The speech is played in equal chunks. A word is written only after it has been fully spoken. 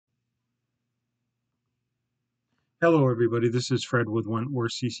Hello everybody, this is Fred with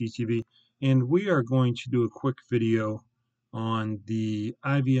Wentworth CCTV, and we are going to do a quick video on the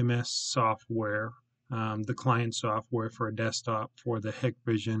IVMS software, the client software for a desktop for the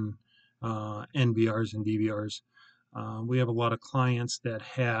Hikvision NVRs and DVRs. We have a lot of clients that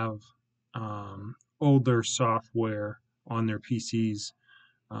have older software on their PCs,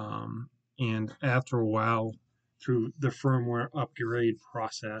 and after a while, through the firmware upgrade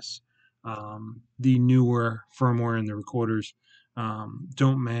process, the newer firmware in the recorders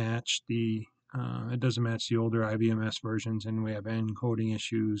don't match it doesn't match the older IVMS versions, and we have encoding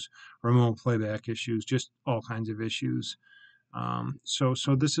issues, remote playback issues, just all kinds of issues. So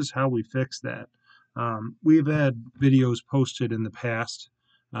this is how we fix that. We've had videos posted in the past.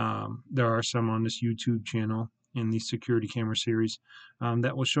 There are some on this YouTube channel in the security camera series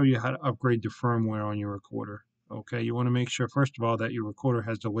that will show you how to upgrade the firmware on your recorder. Okay, you want to make sure, first of all, that your recorder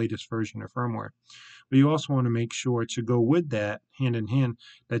has the latest version of firmware. But you also want to make sure, to go with that, hand in hand,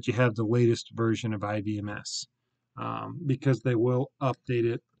 that you have the latest version of IVMS, because they will update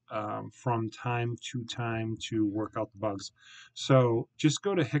it from time to time to work out the bugs. So just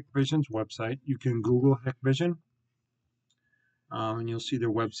go to Hikvision's website. You can Google Hikvision, and you'll see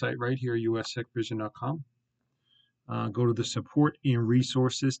their website right here, ushikvision.com. Go to the Support and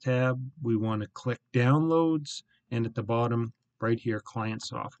Resources tab. We want to click Downloads, and at the bottom, right here, Client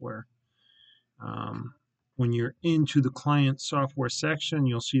Software. When you're into the Client Software section,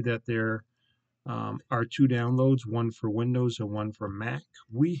 you'll see that there are two downloads, one for Windows and one for Mac.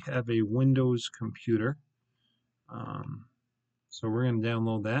 We have a Windows computer, so we're going to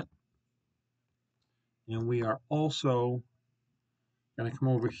download that. And we are also going to come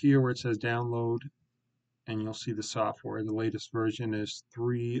over here where it says Download, and you'll see the software. The latest version is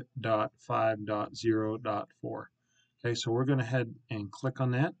 3.5.0.4. Okay, so we're going to head and click on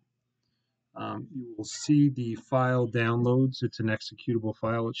that. You will see the file downloads. It's an executable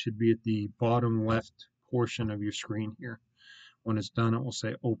file. It should be at the bottom left portion of your screen here. When it's done, it will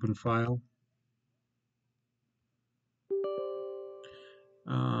say Open File.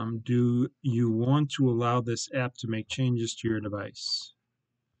 Do you want to allow this app to make changes to your device?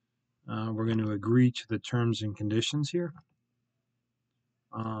 We're going to agree to the terms and conditions here.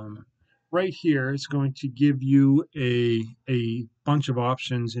 Right here, it's going to give you a bunch of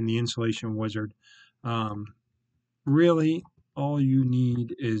options in the installation wizard. Really, all you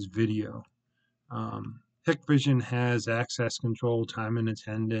need is video. Hikvision has access control, time and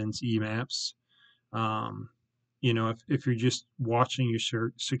attendance, EMAPs. You know, if you're just watching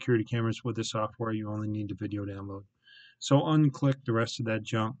your security cameras with the software, you only need the video download. So unclick the rest of that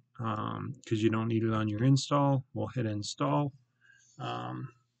junk because you don't need it on your install. We'll hit Install, and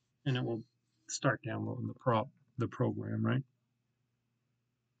it will start downloading the program, right?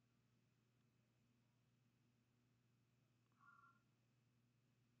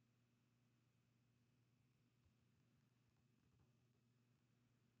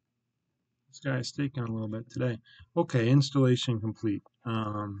 This guy's taking a little bit today. Okay, installation complete.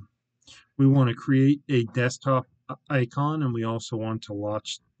 We want to create a desktop icon, and we also want to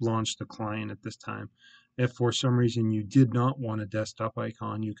launch the client at this time. If for some reason you did not want a desktop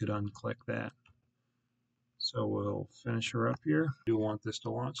icon, you could unclick that. So we'll finish her up here. We want this to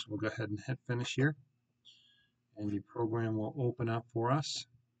launch, so we'll go ahead and hit finish here. And the program will open up for us.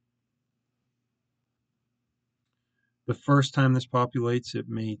 The first time this populates, it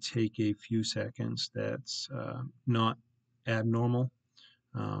may take a few seconds. That's not abnormal.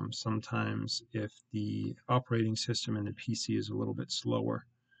 Sometimes if the operating system in the PC is a little bit slower,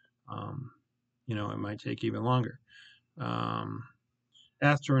 you know, it might take even longer.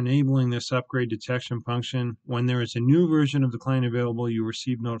 After enabling this upgrade detection function, when there is a new version of the client available, you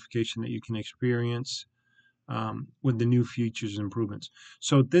receive notification that you can experience with the new features and improvements.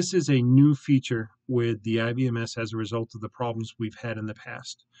 So this is a new feature with the IVMS as a result of the problems we've had in the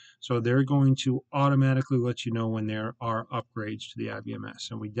past. So they're going to automatically let you know when there are upgrades to the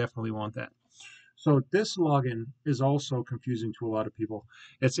IVMS, and we definitely want that. So this login is also confusing to a lot of people.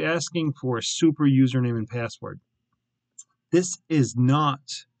 It's asking for a super username and password. This is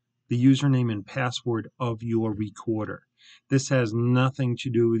not the username and password of your recorder. This has nothing to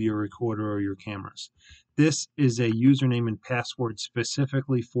do with your recorder or your cameras. This is a username and password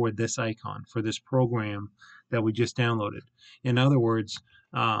specifically for this icon, for this program that we just downloaded. In other words,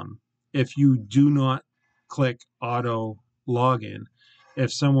 if you do not click auto login,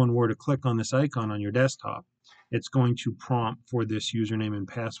 if someone were to click on this icon on your desktop, it's going to prompt for this username and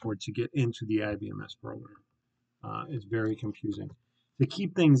password to get into the IVMS program. It's very confusing. To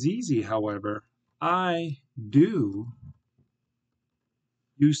keep things easy, however, I do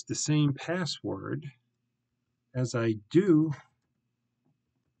use the same password as I do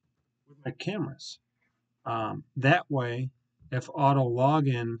with my cameras. That way, if auto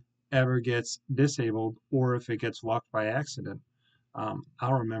login ever gets disabled or if it gets locked by accident,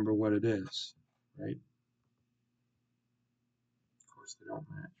 I'll remember what it is, right? Of course, they don't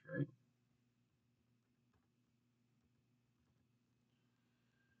match, right?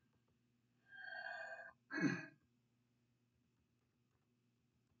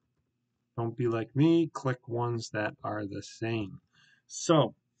 Don't be like me, click ones that are the same.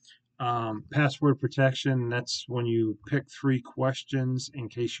 So, password protection, that's when you pick 3 questions in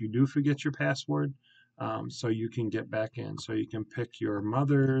case you do forget your password, so you can get back in. So you can pick your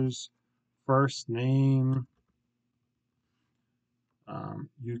mother's first name.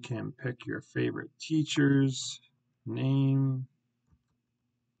 You can pick your favorite teacher's name.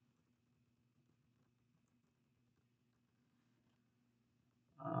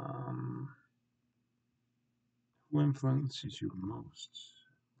 Who influences you most?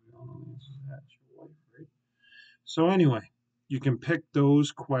 We all know the answer to that. It's your wife, right? So anyway, you can pick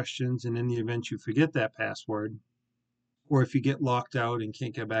those questions, and in the event you forget that password, or if you get locked out and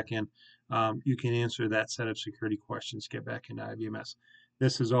can't get back in, you can answer that set of security questions, get back into IVMS.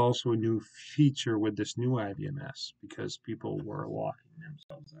 This is also a new feature with this new IVMS because people were locking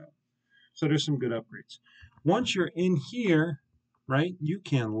themselves out. So there's some good upgrades. Once you're in here, right, you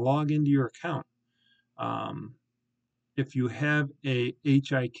can log into your account. If you have a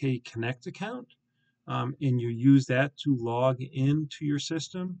Hik-Connect account and you use that to log into your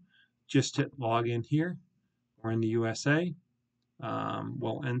system, just hit log in here. Or in the USA,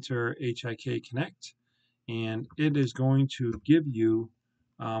 we'll enter Hik-Connect, and it is going to give you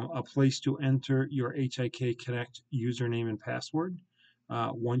a place to enter your Hik-Connect username and password.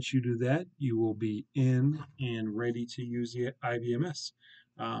 Once you do that, you will be in and ready to use the IVMS.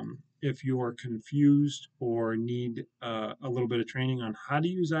 If you are confused or need a little bit of training on how to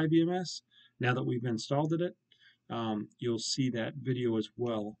use IVMS, now that we've installed it, you'll see that video as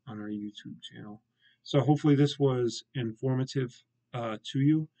well on our YouTube channel. So hopefully this was informative to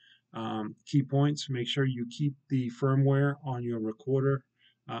you. Key points, make sure you keep the firmware on your recorder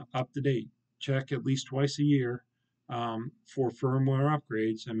up to date. Check at least twice a year for firmware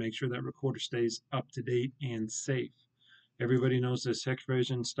upgrades and make sure that recorder stays up to date and safe. Everybody knows this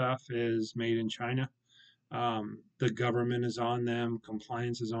Hikvision stuff is made in China. The government is on them,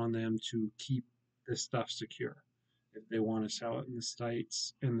 compliance is on them to keep this stuff secure if they want to sell it in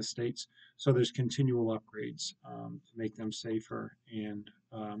the states. So there's continual upgrades to make them safer and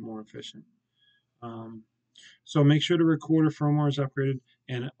more efficient. So make sure the recorder firmware is upgraded,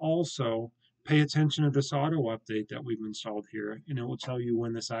 and also pay attention to this auto update that we've installed here, and it will tell you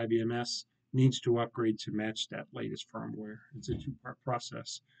when this IVMS needs to upgrade to match that latest firmware. It's a 2-part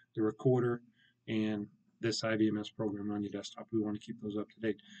process: the recorder and this IVMS program on your desktop. We want to keep those up to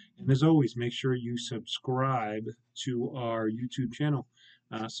date. And as always, make sure you subscribe to our YouTube channel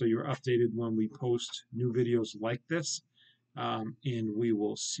so you're updated when we post new videos like this. And we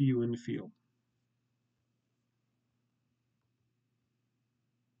will see you in the field.